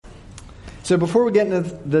So before we get into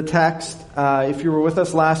the text, if you were with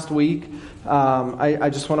us last week, I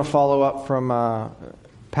just want to follow up from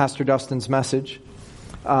Pastor Dustin's message.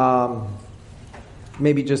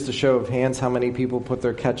 Maybe just a show of hands, how many people put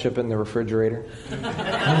their ketchup in the refrigerator? And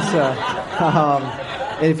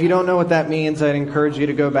if you don't know what that means, I'd encourage you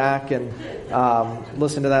to go back and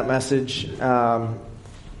listen to that message.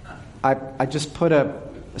 I just put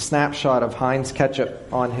a snapshot of Heinz ketchup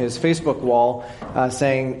on his Facebook wall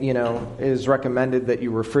saying, it is recommended that you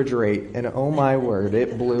refrigerate. And oh my word,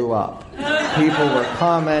 it blew up. People were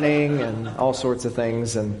commenting and all sorts of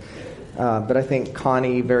things. But I think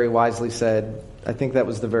Connie very wisely said, I think that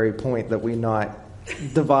was the very point, that we not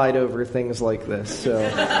divide over things like this. So,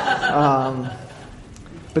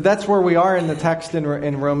 but that's where we are in the text in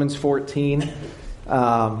Romans 14.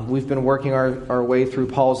 We've been working our way through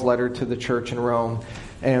Paul's letter to the church in Rome.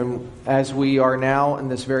 And as we are now in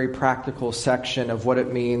this very practical section of what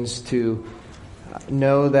it means to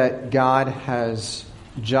know that God has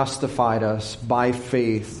justified us by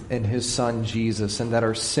faith in His Son Jesus and that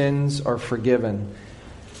our sins are forgiven,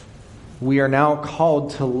 we are now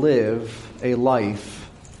called to live a life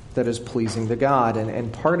that is pleasing to God.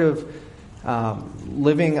 And part of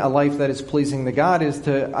living a life that is pleasing to God is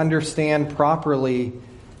to understand properly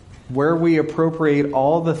where we appropriate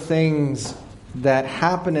all the things that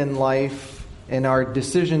happen in life and our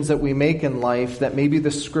decisions that we make in life that maybe the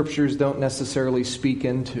Scriptures don't necessarily speak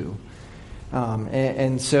into.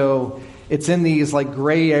 And so it's in these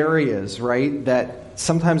gray areas, right, that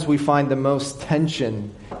sometimes we find the most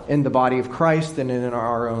tension in the body of Christ and in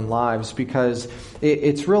our own lives, because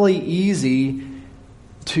it's really easy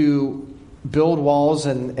to build walls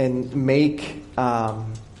and make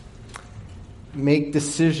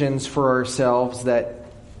decisions for ourselves that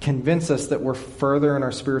convince us that we're further in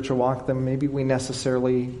our spiritual walk than maybe we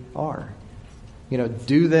necessarily are.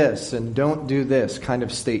 Do this and don't do this kind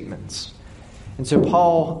of statements. And so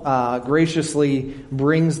Paul graciously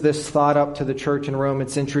brings this thought up to the church in Rome.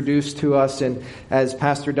 It's introduced to us, and as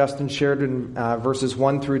Pastor Dustin shared in verses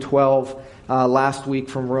 1 through 12 last week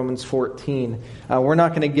from Romans 14. We're not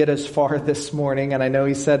going to get as far this morning, and I know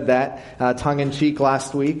he said that tongue-in-cheek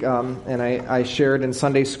last week, and I shared in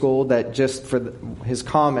Sunday school that just for his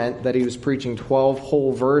comment that he was preaching 12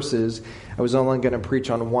 whole verses, I was only going to preach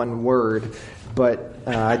on one word, but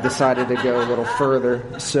I decided to go a little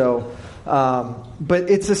further. So, but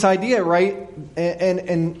it's this idea, right?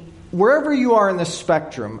 And wherever you are in the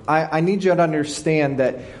spectrum, I need you to understand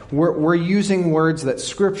that we're using words that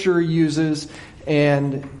Scripture uses,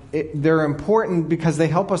 and they're important because they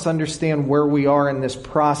help us understand where we are in this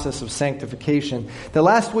process of sanctification. The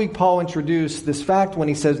last week, Paul introduced this fact when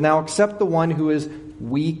he says, "Now accept the one who is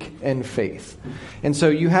weak in faith." And so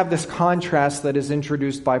you have this contrast that is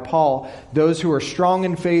introduced by Paul, those who are strong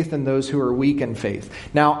in faith and those who are weak in faith.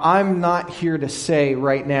 Now, I'm not here to say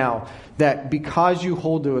right now that because you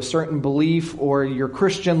hold to a certain belief or your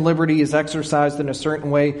Christian liberty is exercised in a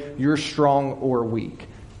certain way, you're strong or weak.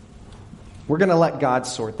 We're going to let God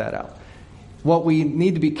sort that out. What we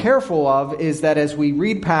need to be careful of is that as we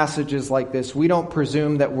read passages like this, we don't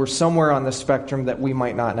presume that we're somewhere on the spectrum that we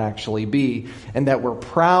might not actually be, and that we're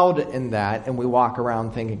proud in that, and we walk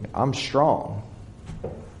around thinking, I'm strong,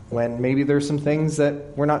 when maybe there's some things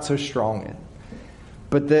that we're not so strong in.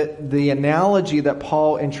 But the analogy that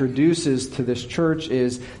Paul introduces to this church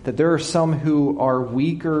is that there are some who are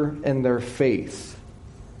weaker in their faith.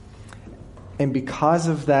 And because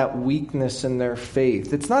of that weakness in their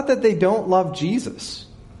faith, it's not that they don't love Jesus,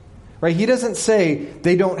 right? He doesn't say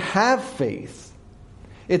they don't have faith.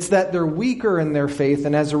 It's that they're weaker in their faith,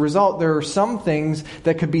 and as a result, there are some things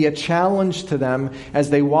that could be a challenge to them as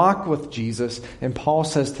they walk with Jesus. And Paul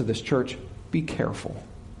says to this church, be careful.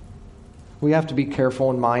 We have to be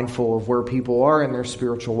careful and mindful of where people are in their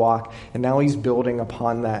spiritual walk, and now he's building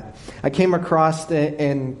upon that. I came across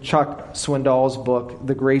in Chuck Swindoll's book,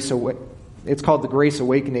 it's called The Grace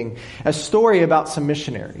Awakening, a story about some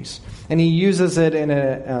missionaries. And he uses it in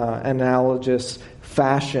an analogous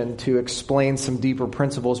fashion to explain some deeper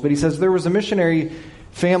principles. But he says there was a missionary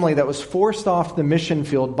family that was forced off the mission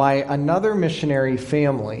field by another missionary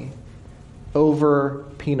family over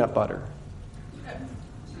peanut butter.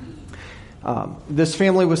 This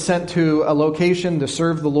family was sent to a location to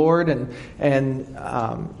serve the Lord, and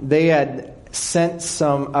they had sent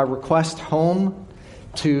a request home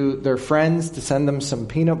to their friends to send them some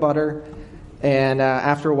peanut butter. And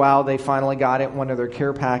after a while, they finally got it in one of their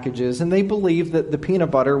care packages, and they believed that the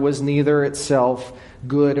peanut butter was neither itself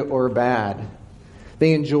good or bad.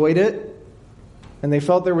 They enjoyed it, and they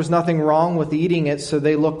felt there was nothing wrong with eating it, so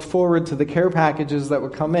they looked forward to the care packages that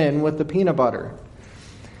would come in with the peanut butter.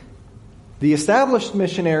 The established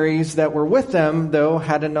missionaries that were with them, though,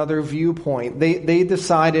 had another viewpoint. They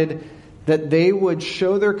decided that they would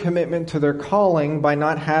show their commitment to their calling by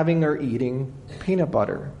not having or eating peanut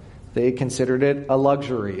butter. They considered it a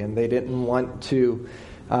luxury, and they didn't want to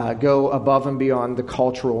go above and beyond the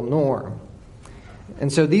cultural norm.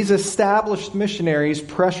 And so these established missionaries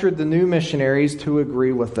pressured the new missionaries to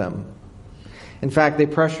agree with them. In fact, they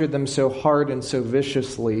pressured them so hard and so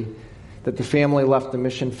viciously that the family left the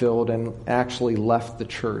mission field and actually left the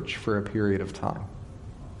church for a period of time.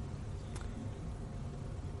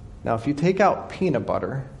 Now, if you take out peanut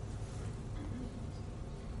butter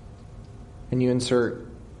and you insert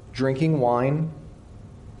drinking wine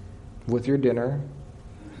with your dinner,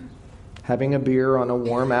 having a beer on a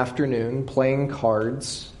warm afternoon, playing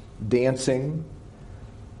cards, dancing,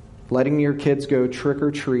 letting your kids go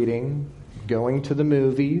trick-or-treating, going to the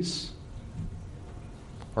movies,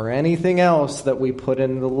 or anything else that we put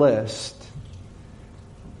in the list,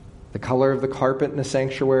 the color of the carpet in the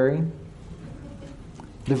sanctuary,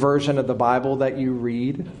 the version of the Bible that you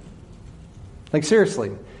read. Like,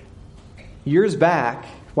 seriously, years back,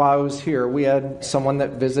 while I was here, we had someone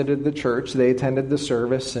that visited the church. They attended the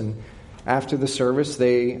service, and after the service,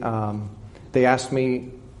 they asked me,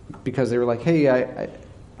 because they were like, hey,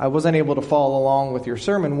 I wasn't able to follow along with your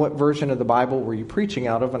sermon. What version of the Bible were you preaching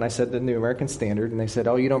out of? And I said, the New American Standard. And they said,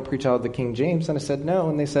 oh, you don't preach out of the King James? And I said, no.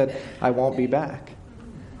 And they said, I won't be back.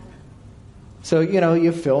 So,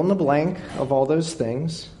 you fill in the blank of all those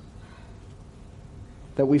things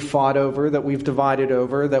that we've fought over, that we've divided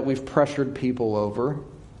over, that we've pressured people over,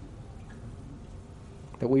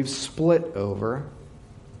 that we've split over.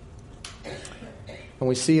 And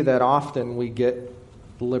we see that often we get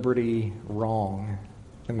liberty wrong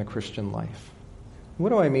in the Christian life. What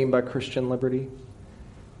do I mean by Christian liberty?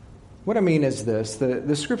 What I mean is this.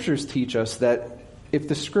 The Scriptures teach us that if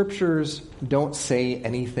the Scriptures don't say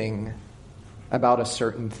anything about a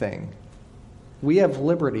certain thing, we have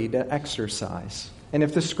liberty to exercise. And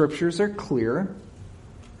if the Scriptures are clear,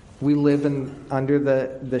 we live under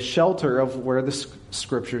the shelter of where the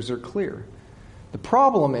Scriptures are clear. The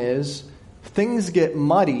problem is things get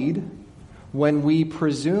muddied when we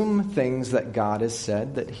presume things that God has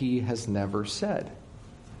said that He has never said.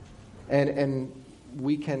 And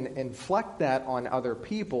we can inflect that on other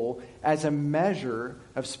people as a measure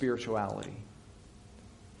of spirituality.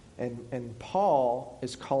 And Paul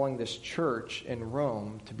is calling this church in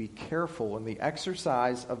Rome to be careful in the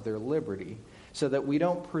exercise of their liberty so that we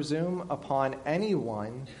don't presume upon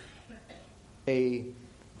anyone a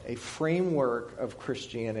framework of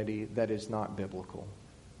Christianity that is not biblical.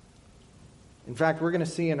 In fact, we're going to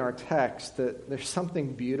see in our text that there's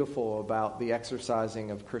something beautiful about the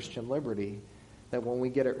exercising of Christian liberty, that when we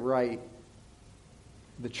get it right,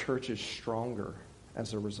 the church is stronger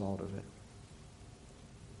as a result of it.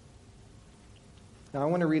 Now, I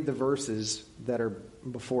want to read the verses that are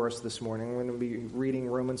before us this morning. I'm going to be reading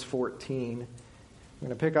Romans 14. I'm going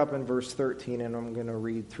to pick up in verse 13, and I'm going to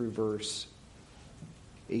read through verse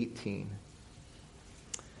 18.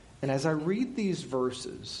 And as I read these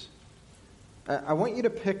verses, I want you to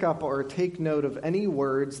pick up or take note of any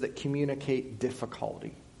words that communicate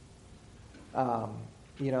difficulty.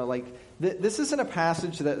 This isn't a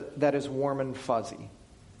passage that is warm and fuzzy.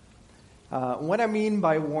 What I mean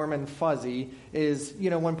by warm and fuzzy is,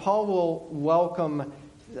 when Paul will welcome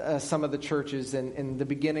some of the churches in the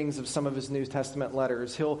beginnings of some of his New Testament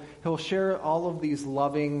letters, he'll share all of these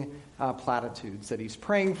loving platitudes, that he's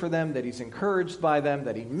praying for them, that he's encouraged by them,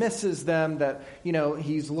 that he misses them, that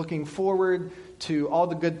he's looking forward to all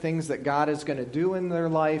the good things that God is going to do in their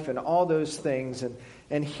life and all those things.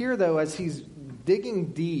 And here, though, as he's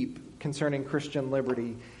digging deep concerning Christian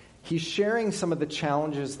liberty, he's sharing some of the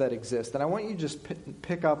challenges that exist. And I want you to just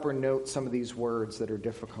pick up or note some of these words that are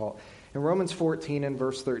difficult. In Romans 14 and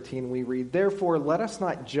verse 13, we read, "Therefore, let us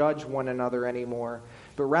not judge one another anymore,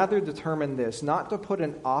 but rather determine this, not to put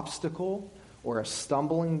an obstacle or a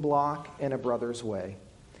stumbling block in a brother's way.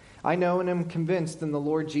 I know and am convinced in the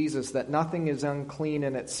Lord Jesus that nothing is unclean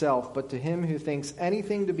in itself, but to him who thinks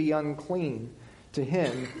anything to be unclean, to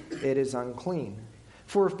him it is unclean.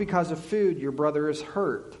 For if because of food your brother is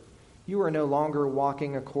hurt, you are no longer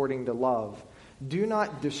walking according to love. Do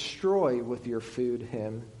not destroy with your food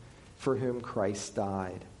him for whom Christ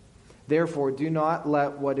died. Therefore, do not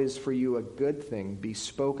let what is for you a good thing be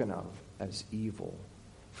spoken of as evil.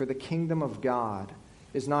 For the kingdom of God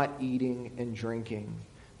is not eating and drinking,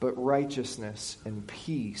 but righteousness and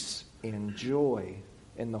peace and joy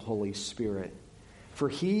in the Holy Spirit. For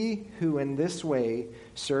he who in this way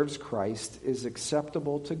serves Christ is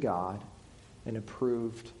acceptable to God and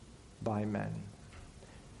approved by men."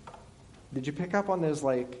 Did you pick up on those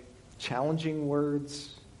challenging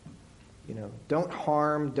words? Don't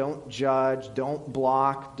harm, don't judge, don't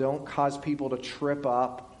block, don't cause people to trip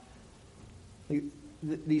up.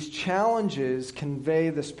 These challenges convey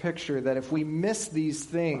this picture that if we miss these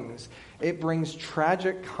things, it brings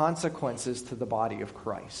tragic consequences to the body of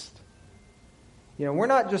Christ. We're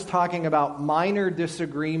not just talking about minor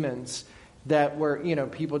disagreements that where,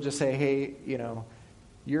 people just say, hey,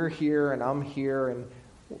 you're here and I'm here, and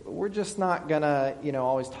we're just not going to,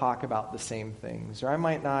 always talk about the same things. Or I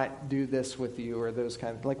might not do this with you, or those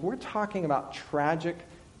kinds of, we're talking about tragic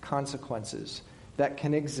consequences that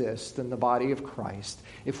can exist in the body of Christ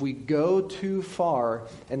if we go too far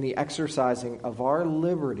in the exercising of our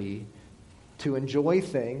liberty to enjoy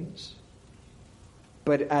things,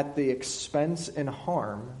 but at the expense and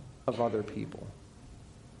harm of other people.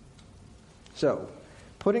 So,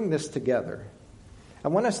 putting this together, I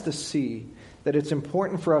want us to see that it's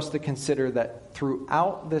important for us to consider that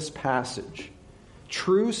throughout this passage,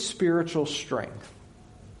 true spiritual strength.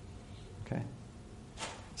 Okay?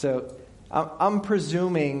 So, I'm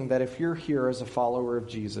presuming that if you're here as a follower of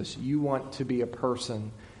Jesus, you want to be a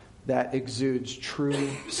person that exudes true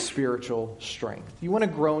spiritual strength. You want to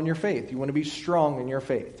grow in your faith. You want to be strong in your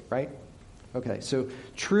faith, right? Okay, so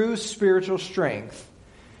true spiritual strength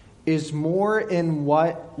is more in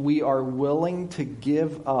what we are willing to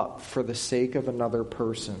give up for the sake of another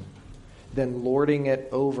person than lording it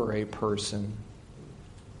over a person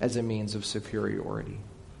as a means of superiority.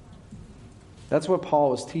 That's what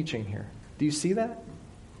Paul is teaching here. Do you see that?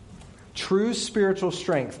 True spiritual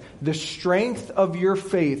strength, the strength of your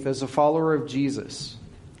faith as a follower of Jesus,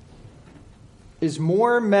 is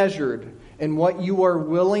more measured in what you are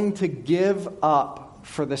willing to give up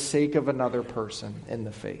for the sake of another person in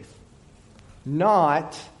the faith.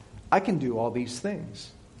 Not, I can do all these things.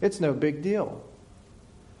 It's no big deal.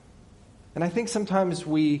 And I think sometimes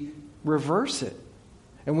we reverse it.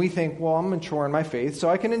 And we think, well, I'm mature in my faith, so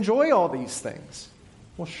I can enjoy all these things.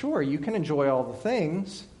 Well, sure, you can enjoy all the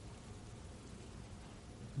things.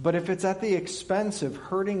 But if it's at the expense of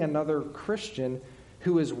hurting another Christian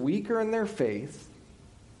who is weaker in their faith,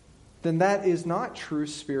 then that is not true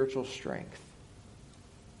spiritual strength.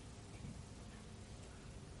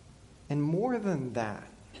 And more than that,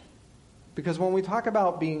 because when we talk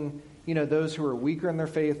about being, those who are weaker in their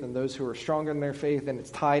faith and those who are stronger in their faith, and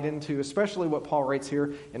it's tied into, especially what Paul writes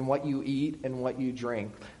here, in what you eat and what you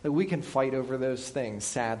drink, that we can fight over those things,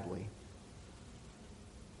 sadly.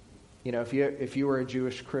 If you were a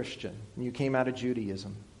Jewish Christian and you came out of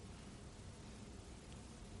Judaism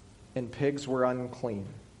and pigs were unclean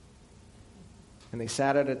and they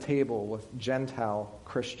sat at a table with Gentile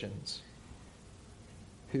Christians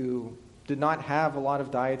who did not have a lot of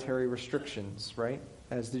dietary restrictions, right,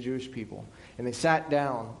 as the Jewish people, and they sat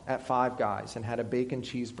down at Five Guys and had a bacon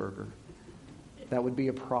cheeseburger, that would be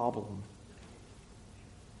a problem.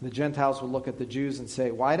 The Gentiles would look at the Jews and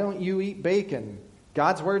say, why don't you eat bacon?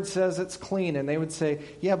 God's word says it's clean. And they would say,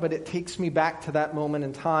 yeah, but it takes me back to that moment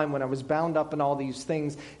in time when I was bound up in all these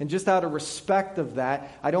things. And just out of respect of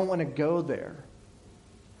that, I don't want to go there.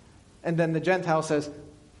 And then the Gentile says,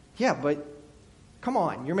 yeah, but come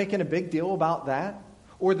on, you're making a big deal about that?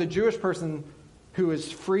 Or the Jewish person who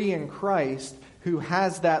is free in Christ, who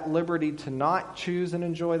has that liberty to not choose and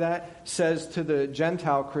enjoy that, says to the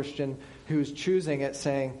Gentile Christian who's choosing it,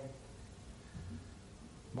 saying,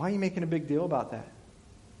 why are you making a big deal about that?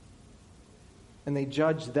 And they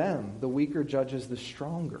judge them. The weaker judges the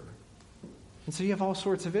stronger. And so you have all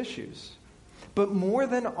sorts of issues. But more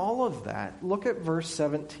than all of that, look at verse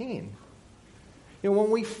 17. When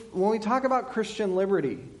we talk about Christian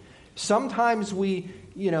liberty, sometimes we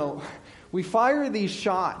fire these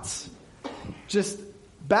shots just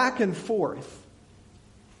back and forth.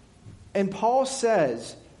 And Paul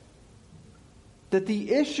says that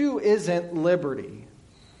the issue isn't liberty.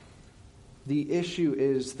 The issue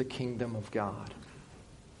is the kingdom of God.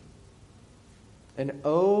 And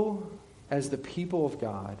as the people of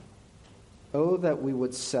God, that we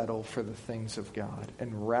would settle for the things of God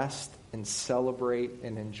and rest and celebrate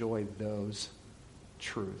and enjoy those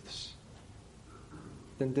truths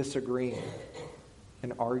than disagreeing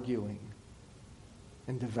and arguing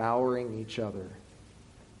and devouring each other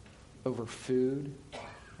over food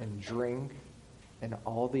and drink and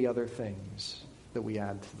all the other things that we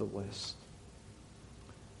add to the list.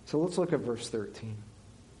 So let's look at verse 13.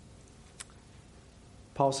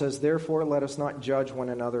 Paul says, therefore, let us not judge one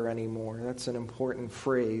another anymore. That's an important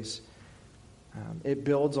phrase. It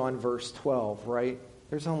builds on verse 12, right?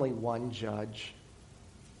 There's only one judge.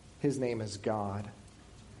 His name is God.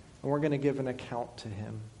 And we're going to give an account to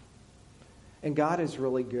him. And God is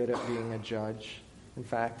really good at being a judge. In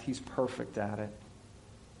fact, he's perfect at it.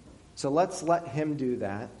 So let's let him do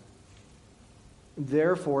that.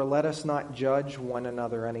 Therefore, let us not judge one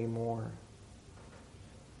another anymore.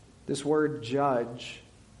 This word judge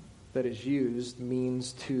that is used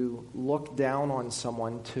means to look down on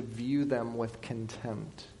someone, to view them with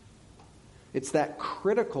contempt. It's that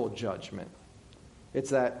critical judgment.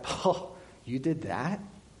 It's that, oh, you did that?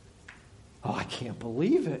 Oh, I can't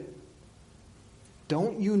believe it.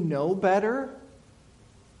 Don't you know better?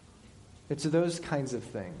 It's those kinds of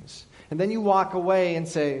things. And then you walk away and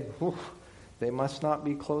say, they must not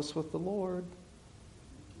be close with the Lord.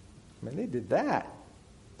 I mean, they did that.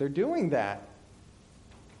 They're doing that.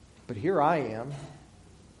 But here I am.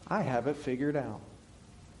 I have it figured out.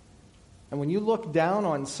 And when you look down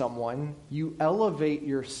on someone, you elevate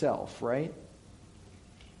yourself, right?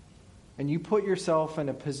 And you put yourself in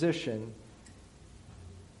a position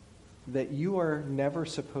that you are never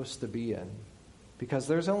supposed to be in. Because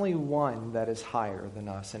there's only one that is higher than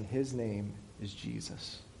us, and his name is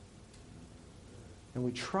Jesus. And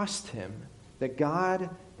we trust him that God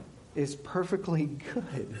is perfectly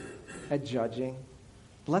good at judging.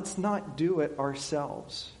 Let's not do it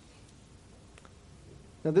ourselves.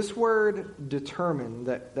 Now, this word determine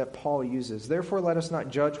that Paul uses, therefore let us not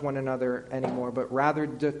judge one another anymore, but rather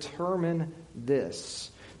determine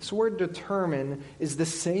this. This word determine is the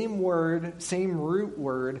same root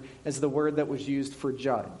word as the word that was used for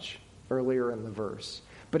judge earlier in the verse.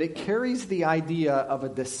 But it carries the idea of a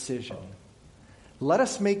decision. Let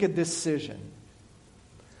us make a decision.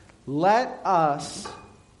 Let us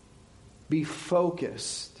be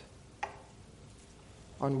focused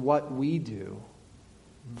on what we do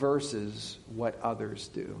versus what others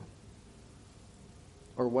do,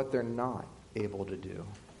 or what they're not able to do.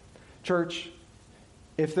 Church,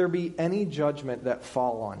 if there be any judgment that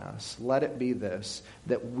fall on us, let it be this,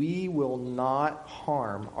 that we will not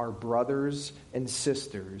harm our brothers and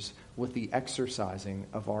sisters with the exercising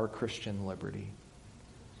of our Christian liberty.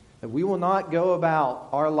 That we will not go about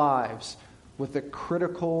our lives with a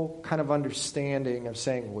critical kind of understanding of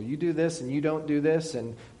saying, well, you do this and you don't do this,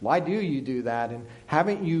 and why do you do that? And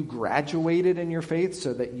haven't you graduated in your faith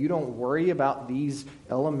so that you don't worry about these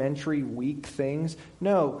elementary weak things?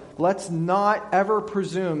 No, let's not ever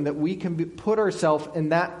presume that we can put ourselves in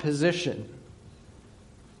that position.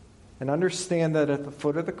 And understand that at the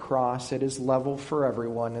foot of the cross, it is level for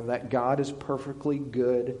everyone, and that God is perfectly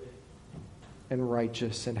good and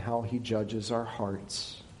righteous in how he judges our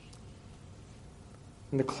hearts.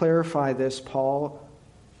 And to clarify this, Paul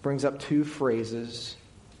brings up two phrases.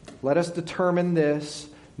 Let us determine this,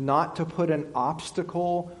 not to put an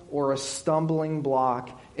obstacle or a stumbling block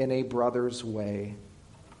in a brother's way.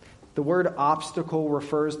 The word obstacle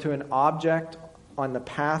refers to an object on the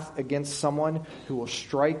path against someone who will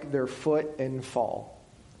strike their foot and fall.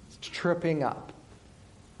 It's tripping up.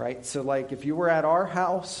 Right? So like if you were at our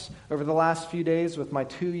house over the last few days with my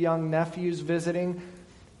two young nephews visiting,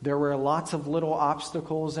 there were lots of little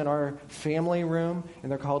obstacles in our family room,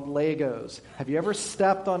 and they're called Legos. Have you ever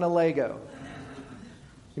stepped on a Lego?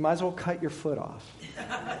 You might as well cut your foot off.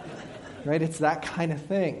 Right? It's that kind of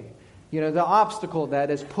thing. You know, the obstacle that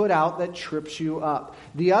is put out that trips you up.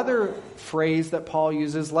 The other phrase that Paul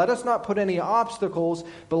uses, let us not put any obstacles,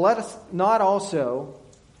 but let us not also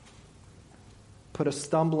put a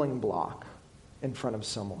stumbling block in front of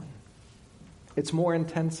someone. It's more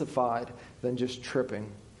intensified than just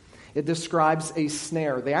tripping. It describes a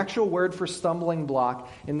snare. The actual word for stumbling block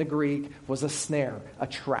in the Greek was a snare, a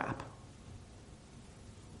trap.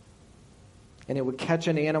 And it would catch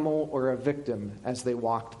an animal or a victim as they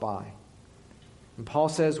walked by. And Paul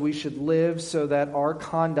says we should live so that our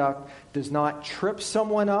conduct does not trip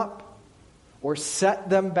someone up or set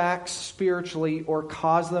them back spiritually or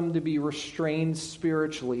cause them to be restrained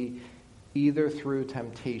spiritually, either through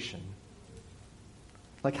temptation.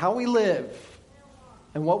 Like how we live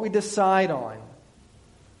and what we decide on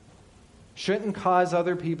shouldn't cause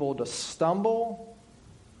other people to stumble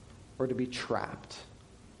or to be trapped.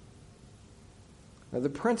 Now, the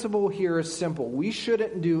principle here is simple. We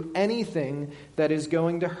shouldn't do anything that is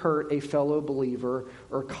going to hurt a fellow believer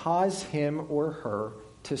or cause him or her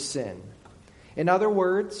to sin. In other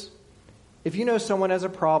words, if you know someone has a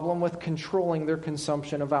problem with controlling their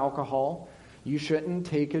consumption of alcohol, you shouldn't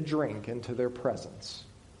take a drink into their presence.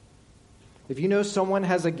 If you know someone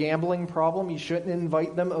has a gambling problem, you shouldn't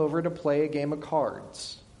invite them over to play a game of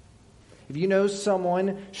cards. If you know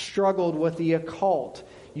someone struggled with the occult,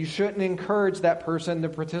 you shouldn't encourage that person to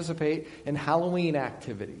participate in Halloween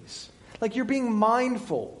activities. Like, you're being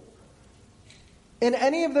mindful. In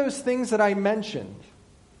any of those things that I mentioned,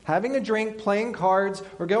 Having a drink, playing cards,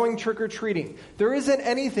 or going trick-or-treating. There isn't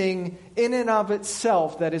anything in and of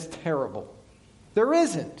itself that is terrible. There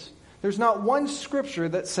isn't. There's not one scripture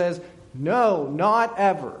that says, no, not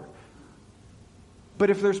ever. But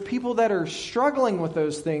if there's people that are struggling with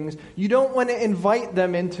those things, you don't want to invite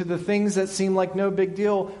them into the things that seem like no big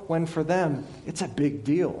deal, when for them, it's a big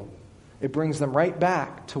deal. It brings them right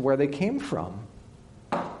back to where they came from.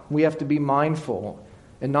 We have to be mindful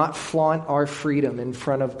and not flaunt our freedom in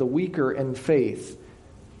front of the weaker in faith,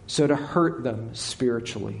 so to hurt them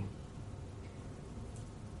spiritually.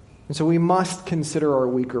 And so we must consider our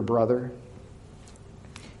weaker brother.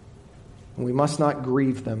 We must not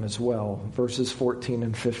grieve them as well. Verses 14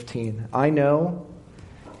 and 15. I know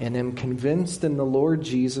and am convinced in the Lord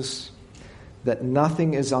Jesus that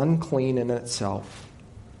nothing is unclean in itself,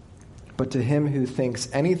 but to him who thinks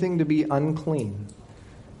anything to be unclean,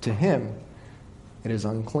 to him it is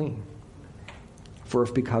unclean. For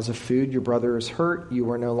if because of food your brother is hurt, you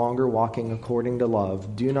are no longer walking according to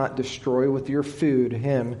love. Do not destroy with your food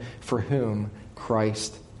him for whom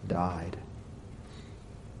Christ died.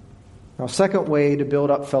 Now, a second way to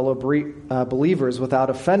build up fellow believers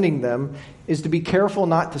without offending them is to be careful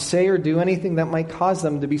not to say or do anything that might cause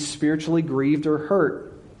them to be spiritually grieved or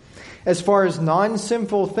hurt. As far as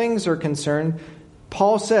non-sinful things are concerned,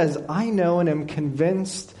 Paul says, I know and am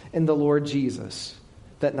convinced in the Lord Jesus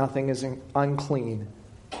that nothing is unclean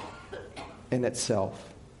in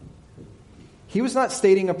itself. He was not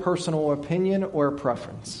stating a personal opinion or a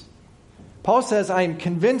preference. Paul says, I am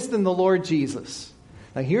convinced in the Lord Jesus.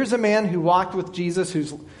 Now here's a man who walked with Jesus,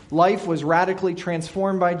 whose life was radically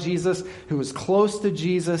transformed by Jesus, who was close to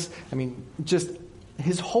Jesus. I mean, just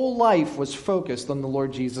his whole life was focused on the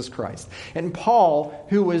Lord Jesus Christ. And Paul,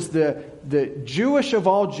 who was the Jewish of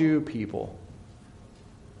all Jew people,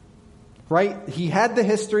 right? He had the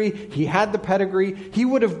history, he had the pedigree. He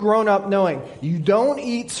would have grown up knowing, you don't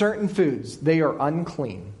eat certain foods. They are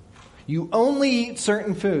unclean. You only eat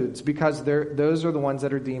certain foods because those are the ones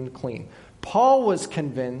that are deemed clean. Paul was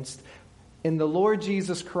convinced in the Lord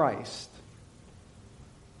Jesus Christ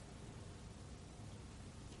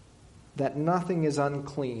that nothing is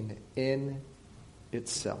unclean in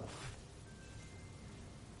itself.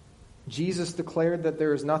 Jesus declared that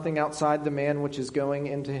there is nothing outside the man which is going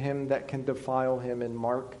into him that can defile him in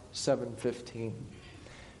Mark 7:15.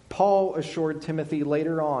 Paul assured Timothy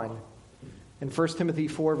later on in 1 Timothy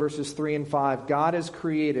 4 verses 3 and 5, God has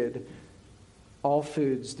created all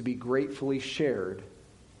foods to be gratefully shared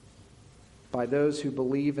by those who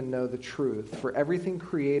believe and know the truth. For everything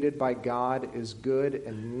created by God is good,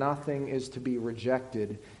 and nothing is to be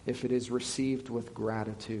rejected if it is received with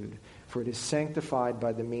gratitude, for it is sanctified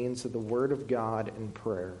by the means of the word of God and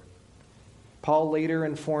prayer. Paul later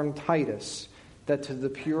informed Titus that to the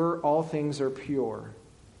pure all things are pure.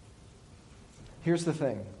 Here's the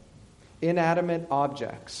thing. Inanimate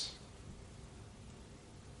objects,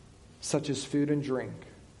 such as food and drink,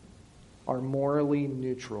 are morally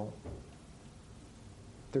neutral.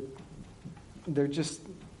 They're just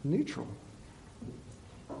neutral.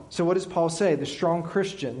 So what does Paul say? The strong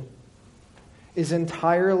Christian is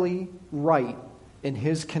entirely right in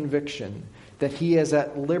his conviction that he is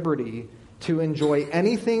at liberty to enjoy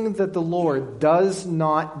anything that the Lord does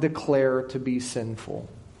not declare to be sinful.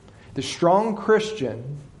 The strong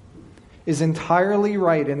Christian is entirely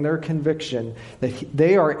right in their conviction that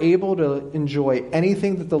they are able to enjoy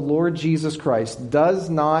anything that the Lord Jesus Christ does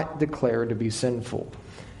not declare to be sinful.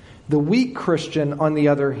 The weak Christian, on the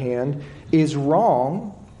other hand, is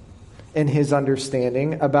wrong in his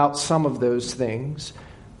understanding about some of those things,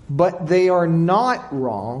 but they are not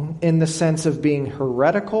wrong in the sense of being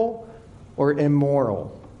heretical or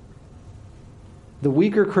immoral. The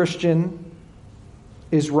weaker Christian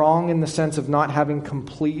is wrong in the sense of not having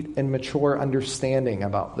complete and mature understanding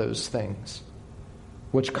about those things,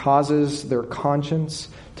 which causes their conscience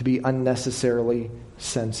to be unnecessarily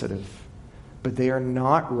sensitive. But they are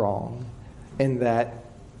not wrong in that,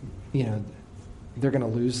 they're going to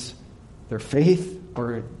lose their faith,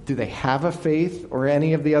 or do they have a faith, or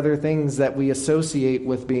any of the other things that we associate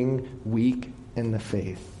with being weak in the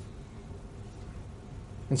faith.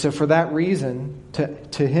 And so for that reason,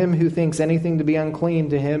 to him who thinks anything to be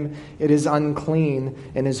unclean, to him it is unclean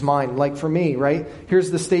in his mind. Like for me, right?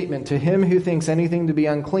 Here's the statement. To him who thinks anything to be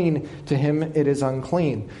unclean, to him it is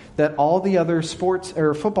unclean. That all the other sports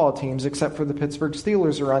or football teams except for the Pittsburgh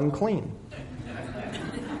Steelers are unclean.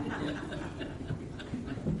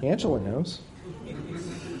 Angela knows.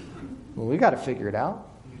 Well, we got to figure it out.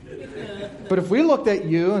 But if we looked at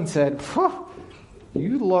you and said,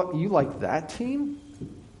 you like that team?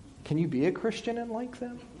 Can you be a Christian and like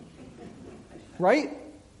them? Right?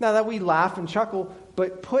 Now that we laugh and chuckle,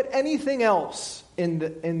 but put anything else in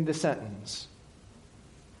the sentence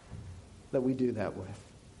that we do that with.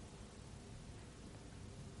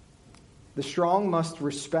 The strong must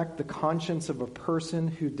respect the conscience of a person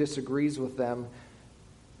who disagrees with them,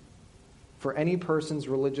 for any person's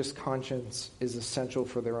religious conscience is essential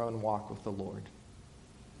for their own walk with the Lord.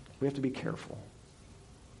 We have to be careful.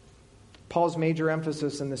 Paul's major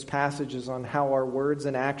emphasis in this passage is on how our words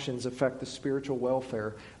and actions affect the spiritual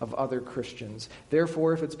welfare of other Christians.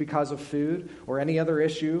 Therefore, if it's because of food or any other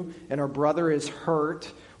issue and our brother is hurt,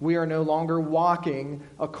 we are no longer walking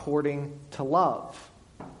according to love.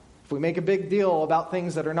 If we make a big deal about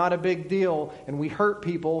things that are not a big deal and we hurt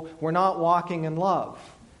people, we're not walking in love.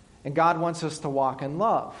 And God wants us to walk in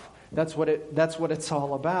love. That's what it's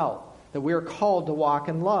all about. That we are called to walk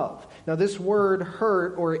in love. Now this word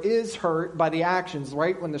hurt or is hurt by the actions,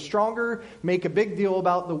 right? When the stronger make a big deal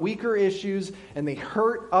about the weaker issues and they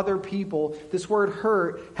hurt other people, this word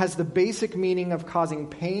hurt has the basic meaning of causing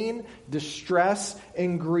pain, distress,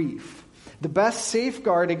 and grief. The best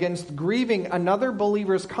safeguard against grieving another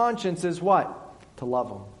believer's conscience is what? To love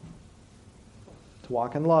them. To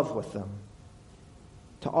walk in love with them.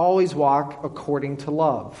 To always walk according to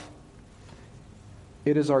love.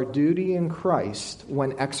 It is our duty in Christ,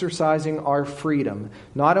 when exercising our freedom,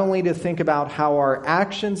 not only to think about how our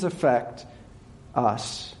actions affect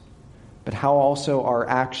us, but how also our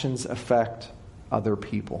actions affect other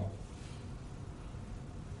people.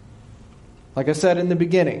 Like I said in the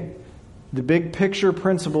beginning, the big picture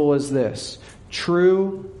principle is this: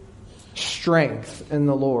 true strength in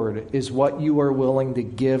the Lord is what you are willing to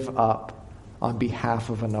give up on behalf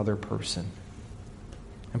of another person.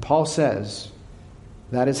 And Paul says,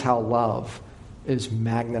 that is how love is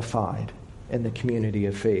magnified in the community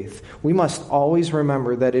of faith. We must always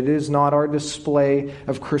remember that it is not our display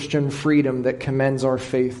of Christian freedom that commends our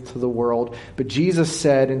faith to the world, but Jesus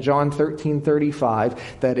said in John 13:35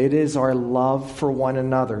 that it is our love for one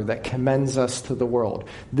another that commends us to the world.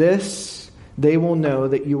 This they will know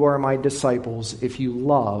that you are my disciples if you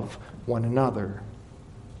love one another.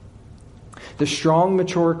 The strong,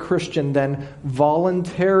 mature Christian then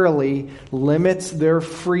voluntarily limits their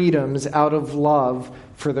freedoms out of love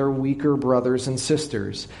for their weaker brothers and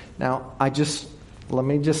sisters. Now, let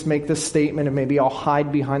me just make this statement, and maybe I'll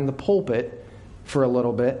hide behind the pulpit for a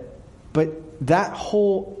little bit. But that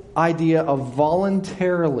whole idea of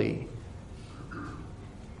voluntarily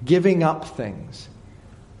giving up things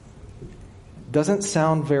doesn't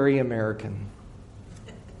sound very American.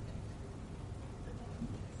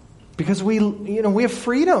 Because we have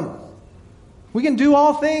freedom. We can do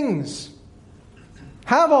all things.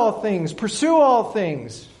 Have all things. Pursue all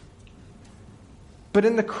things. But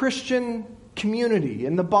in the Christian community,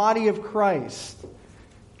 in the body of Christ,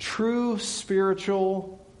 true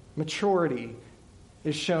spiritual maturity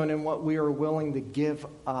is shown in what we are willing to give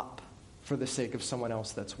up for the sake of someone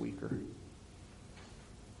else that's weaker.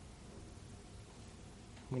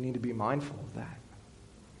 We need to be mindful of that.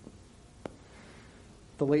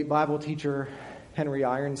 The late Bible teacher Henry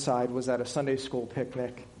Ironside was at a Sunday school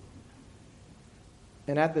picnic.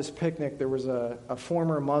 And at this picnic, there was a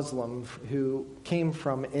former Muslim who came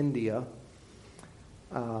from India.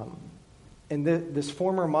 This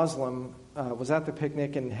former Muslim was at the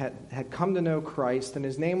picnic and had come to know Christ, and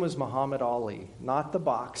his name was Muhammad Ali, not the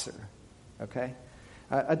boxer, okay?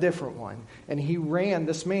 A different one. And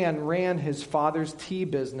this man ran his father's tea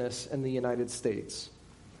business in the United States.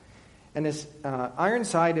 And as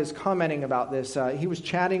Ironside is commenting about this, he was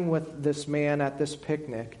chatting with this man at this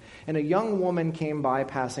picnic, and a young woman came by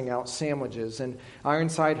passing out sandwiches, and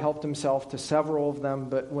Ironside helped himself to several of them,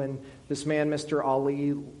 but when this man, Mr.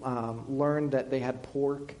 Ali, learned that they had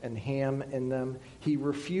pork and ham in them, he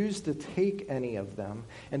refused to take any of them.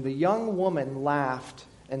 And the young woman laughed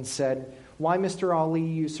and said, "Why, Mr. Ali,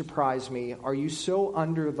 you surprise me. Are you so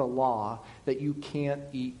under the law that you can't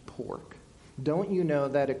eat pork? Don't you know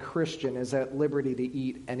that a Christian is at liberty to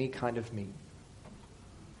eat any kind of meat?"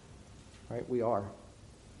 Right? We are.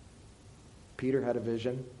 Peter had a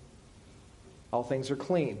vision. All things are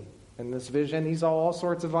clean. In this vision, he saw all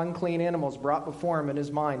sorts of unclean animals brought before him in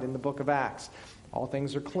his mind in the book of Acts. All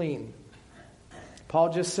things are clean. Paul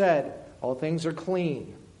just said, all things are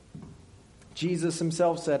clean. Jesus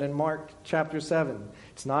himself said in Mark chapter 7,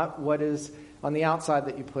 it's not what is on the outside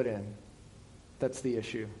that you put in. That's the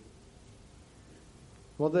issue.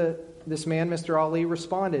 Well, this man, Mr. Ali,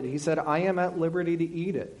 responded. He said, "I am at liberty to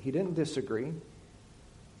eat it." He didn't disagree.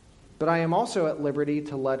 "But I am also at liberty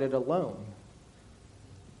to let it alone.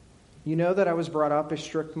 You know that I was brought up a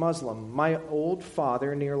strict Muslim. My old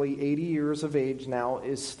father, nearly 80 years of age now,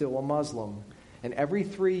 is still a Muslim. And every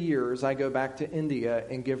 3 years, I go back to India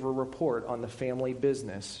and give a report on the family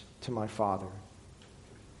business to my father.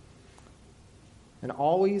 And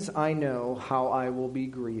always I know how I will be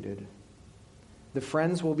greeted. The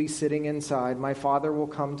friends will be sitting inside. My father will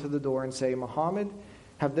come to the door and say, Muhammad,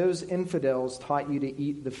 have those infidels taught you to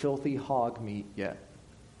eat the filthy hog meat yet?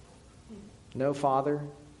 No, Father.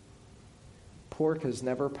 Pork has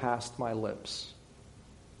never passed my lips.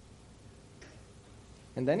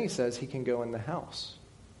 And then he says he can go in the house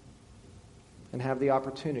and have the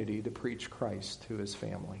opportunity to preach Christ to his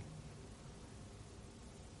family.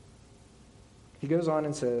 He goes on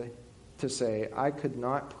and to say, I could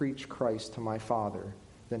not preach Christ to my father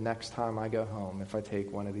the next time I go home if I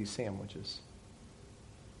take one of these sandwiches.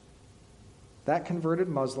 That converted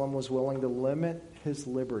Muslim was willing to limit his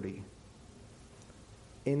liberty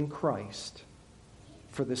in Christ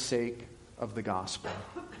for the sake of the gospel.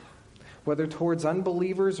 Whether towards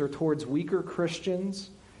unbelievers or towards weaker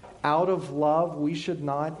Christians, out of love, we should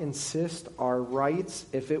not insist our rights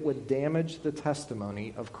if it would damage the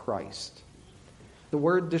testimony of Christ. The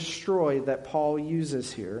word destroy that Paul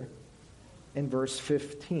uses here in verse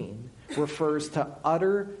 15 refers to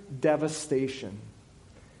utter devastation.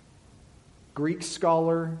 Greek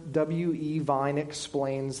scholar W.E. Vine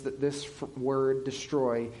explains that this word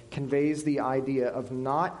destroy conveys the idea of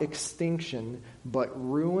not extinction, but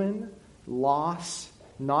ruin, loss,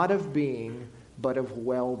 not of being, but of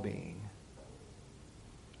well-being.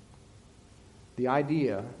 The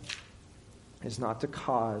idea is not to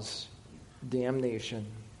cause damnation,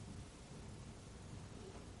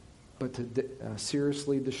 but to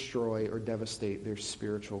seriously destroy or devastate their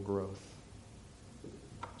spiritual growth.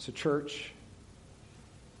 So, church,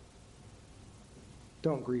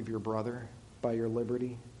 don't grieve your brother by your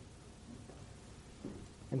liberty.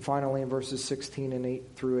 And finally, in verses 16 and 8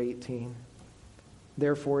 through 18,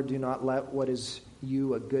 therefore do not let what is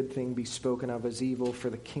you a good thing be spoken of as evil, for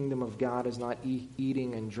the kingdom of God is not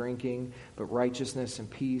eating and drinking, but righteousness and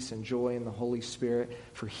peace and joy in the Holy Spirit.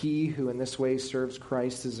 For he who in this way serves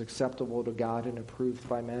Christ is acceptable to God and approved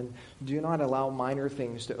by men. Do not allow minor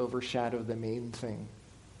things to overshadow the main thing.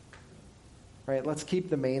 Right? Let's keep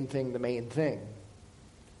the main thing the main thing.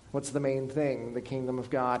 What's the main thing? The kingdom of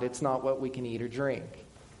God. It's not what we can eat or drink.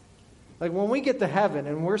 Like when we get to heaven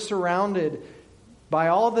and we're surrounded by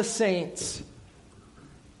all the saints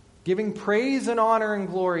giving praise and honor and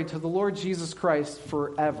glory to the Lord Jesus Christ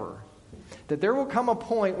forever, that there will come a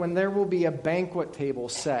point when there will be a banquet table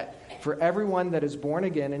set for everyone that is born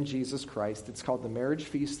again in Jesus Christ. It's called the marriage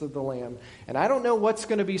feast of the Lamb. And I don't know what's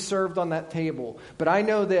going to be served on that table, but I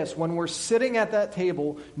know this: when we're sitting at that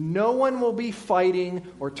table, no one will be fighting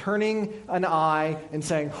or turning an eye and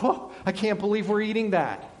saying, oh, I can't believe we're eating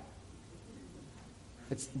that.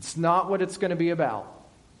 It's not what it's going to be about.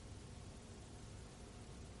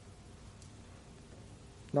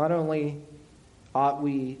 Not only ought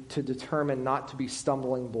we to determine not to be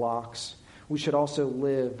stumbling blocks, we should also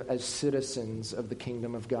live as citizens of the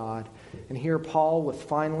kingdom of God. And here Paul, with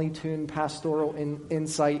finely tuned pastoral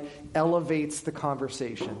insight, elevates the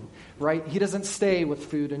conversation, right? He doesn't stay with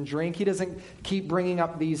food and drink. He doesn't keep bringing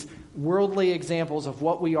up these worldly examples of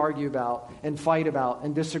what we argue about and fight about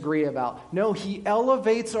and disagree about. No, he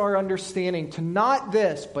elevates our understanding to not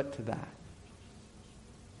this, but to that.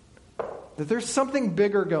 That there's something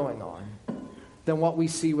bigger going on than what we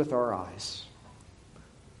see with our eyes.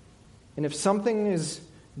 And if something is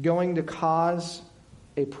going to cause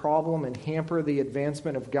a problem and hamper the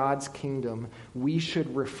advancement of God's kingdom, we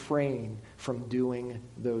should refrain from doing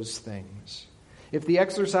those things. If the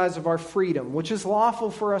exercise of our freedom, which is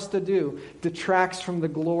lawful for us to do, detracts from the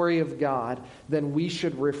glory of God, then we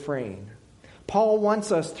should refrain. Paul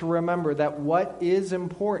wants us to remember that what is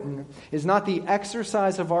important is not the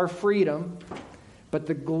exercise of our freedom, but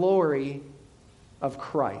the glory of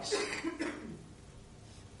Christ.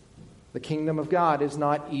 The kingdom of God is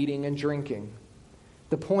not eating and drinking.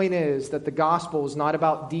 The point is that the gospel is not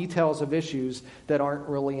about details of issues that aren't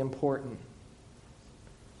really important.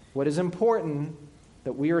 What is important,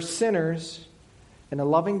 that we are sinners, and a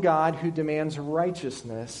loving God who demands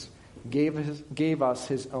righteousness gave us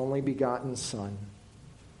his only begotten Son.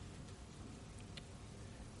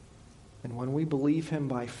 And when we believe him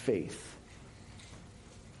by faith,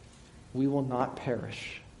 we will not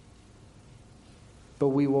perish, but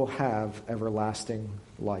we will have everlasting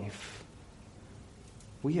life.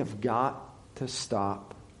 We have got to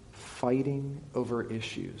stop fighting over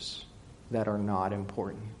issues that are not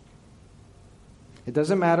important. It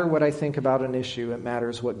doesn't matter what I think about an issue, it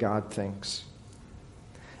matters what God thinks.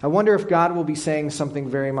 I wonder if God will be saying something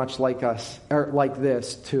very much like us, or like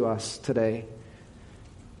this to us today.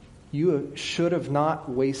 you should have not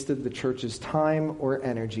wasted the church's time or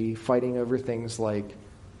energy fighting over things like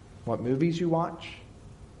what movies you watch,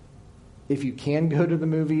 if you can go to the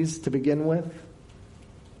movies to begin with,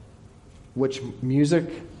 which music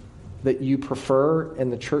that you prefer in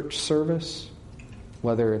the church service,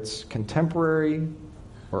 whether it's contemporary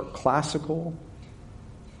or classical,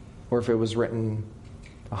 or if it was written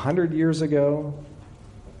 100 years ago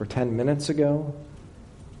or 10 minutes ago,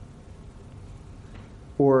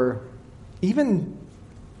 or even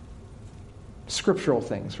scriptural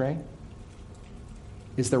things, right?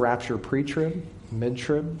 Is the rapture pre-trib,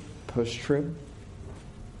 mid-trib, post-trib?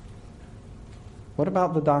 What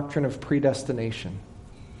about the doctrine of predestination?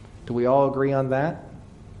 Do we all agree on that?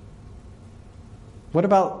 What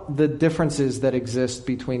about the differences that exist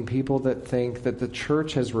between people that think that the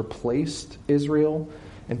church has replaced Israel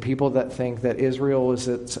and people that think that Israel is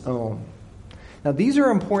its own? Now, these are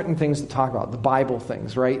important things to talk about, the Bible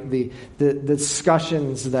things, right? The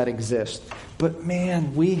discussions that exist. But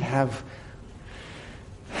man, we have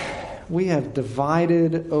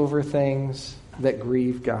divided over things that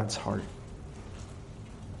grieve God's heart.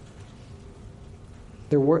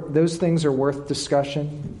 Those things are worth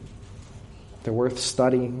discussion. They're worth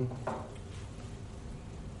studying.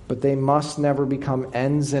 But they must never become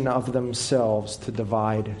ends in of themselves to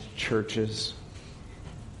divide churches.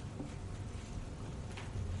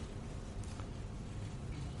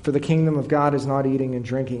 For the kingdom of God is not eating and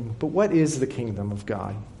drinking. But what is the kingdom of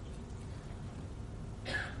God?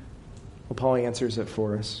 Well, Paul answers it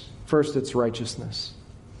for us. First, it's righteousness.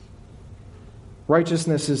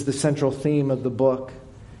 Righteousness is the central theme of the book,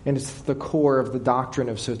 and it's the core of the doctrine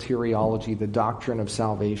of soteriology, the doctrine of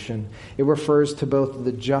salvation. It refers to both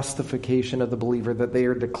the justification of the believer, that they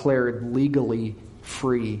are declared legally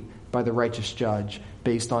free by the righteous judge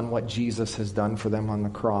based on what Jesus has done for them on the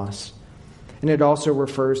cross. And it also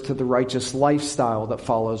refers to the righteous lifestyle that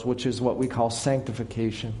follows, which is what we call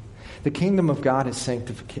sanctification. The kingdom of God is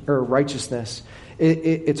righteousness.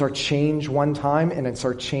 It's our change one time, and it's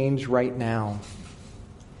our change right now.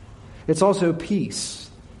 It's also peace.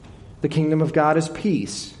 The kingdom of God is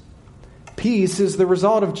peace. Peace is the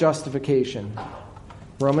result of justification.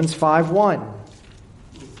 Romans 5:1.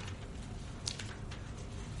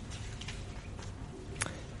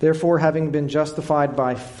 Therefore, having been justified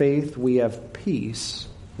by faith, we have peace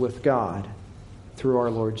with God through our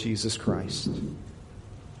Lord Jesus Christ.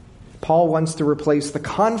 Paul wants to replace the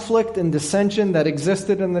conflict and dissension that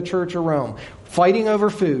existed in the church of Rome. Fighting over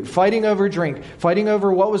food, fighting over drink, fighting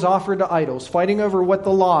over what was offered to idols, fighting over what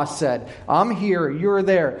the law said. I'm here, you're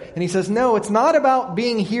there. And he says, no, it's not about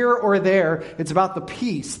being here or there. It's about the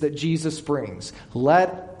peace that Jesus brings.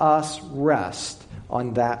 Let us rest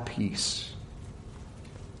on that peace.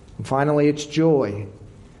 And finally, it's joy.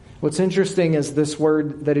 What's interesting is this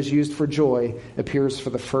word that is used for joy appears for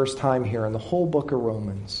the first time here in the whole book of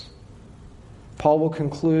Romans. Paul will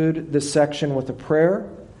conclude this section with a prayer,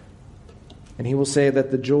 and he will say that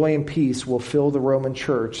the joy and peace will fill the Roman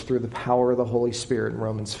church through the power of the Holy Spirit in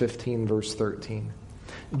Romans 15, verse 13.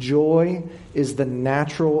 Joy is the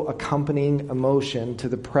natural accompanying emotion to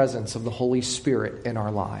the presence of the Holy Spirit in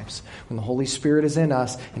our lives. When the Holy Spirit is in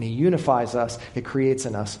us and He unifies us, it creates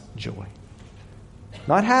in us joy.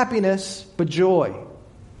 Not happiness, but joy.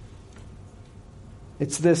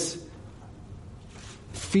 It's this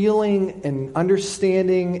feeling and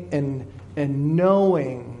understanding and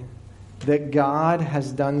knowing that God has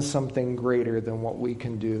done something greater than what we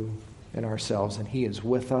can do in ourselves, and He is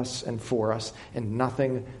with us and for us, and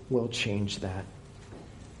nothing will change that.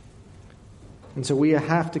 And so we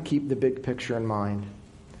have to keep the big picture in mind.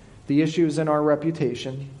 The issue is in our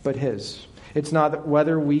reputation, but His. It's not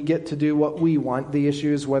whether we get to do what we want. The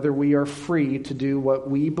issue is whether we are free to do what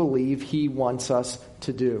we believe He wants us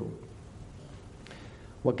to do.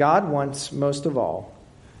 What God wants most of all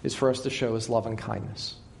is for us to show His love and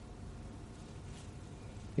kindness.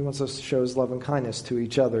 He wants us to show His love and kindness to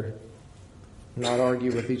each other, not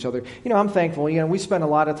argue with each other. I'm thankful. We spend a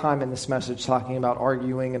lot of time in this message talking about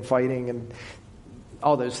arguing and fighting and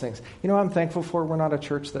all those things. I'm thankful for we're not a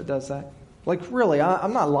church that does that. Like, really,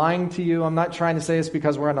 I'm not lying to you. I'm not trying to say this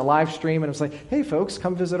because we're on a live stream and it's like, hey, folks,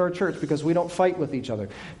 come visit our church because we don't fight with each other.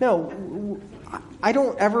 No, I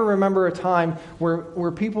don't ever remember a time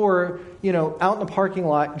where people were, out in the parking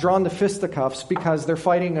lot drawn to fisticuffs because they're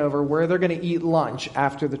fighting over where they're going to eat lunch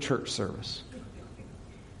after the church service.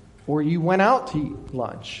 Or you went out to eat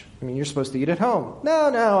lunch. You're supposed to eat at home.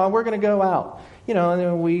 No, we're going to go out. And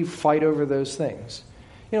then we fight over those things.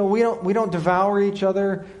 We don't devour each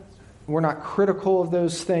other. We're not critical of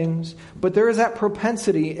those things, but there is that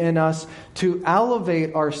propensity in us to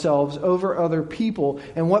elevate ourselves over other people.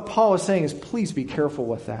 And what Paul is saying is, please be careful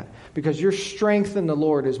with that, because your strength in the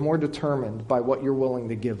Lord is more determined by what you're willing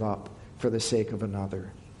to give up for the sake of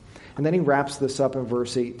another. And then he wraps this up in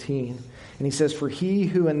verse 18. And he says, for he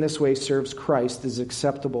who in this way serves Christ is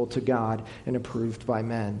acceptable to God and approved by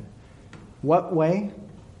men. What way?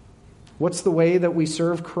 What's the way that we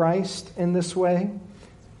serve Christ in this way?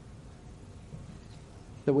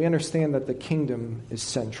 That we understand that the kingdom is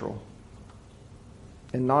central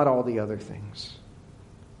and not all the other things.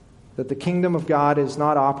 That the kingdom of God is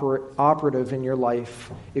not operative in your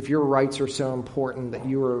life if your rights are so important that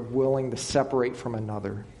you are willing to separate from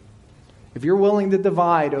another. If you're willing to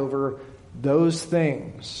divide over those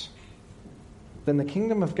things, then the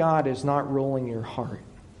kingdom of God is not ruling your heart.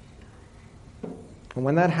 And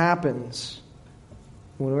when that happens,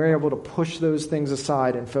 when we're able to push those things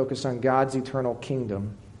aside and focus on God's eternal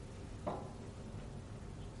kingdom,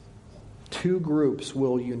 two groups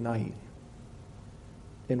will unite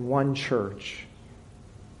in one church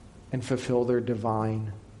and fulfill their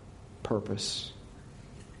divine purpose.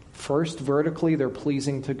 First, vertically, they're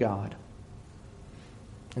pleasing to God.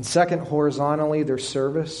 And second, horizontally, their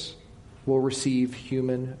service will receive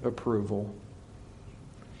human approval.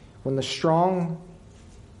 When the strong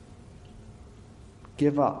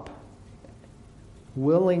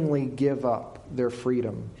willingly give up their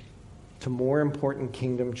freedom to more important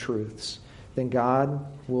kingdom truths, then God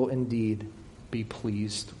will indeed be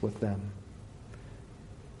pleased with them.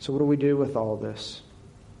 So what do we do with all this?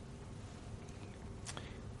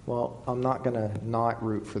 Well, I'm not going to not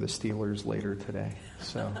root for the Steelers later today,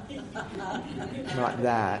 so not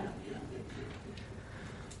that.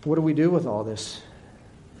 What do we do with all this?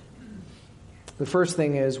 The first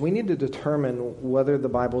thing is we need to determine whether the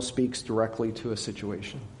Bible speaks directly to a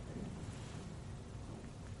situation.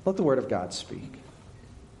 Let the Word of God speak.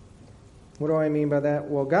 What do I mean by that?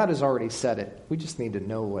 Well, God has already said it. We just need to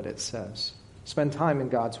know what it says. Spend time in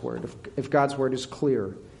God's Word. If God's Word is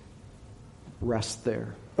clear, rest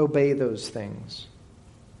there. Obey those things.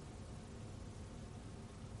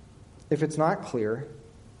 If it's not clear,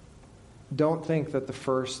 don't think that the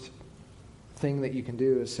first thing that you can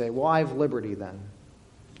do is say, well, I have liberty then.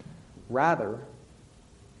 Rather,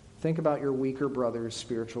 think about your weaker brother's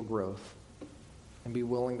spiritual growth and be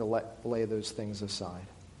willing to lay those things aside.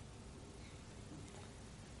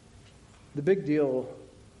 The big deal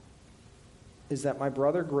is that my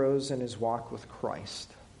brother grows in his walk with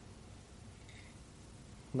Christ.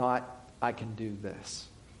 Not, I can do this.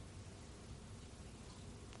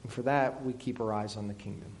 And for that, we keep our eyes on the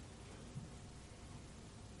kingdom.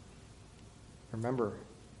 Remember,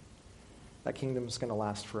 that kingdom is going to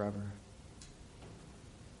last forever.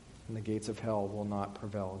 And the gates of hell will not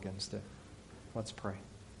prevail against it. Let's pray.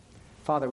 Father,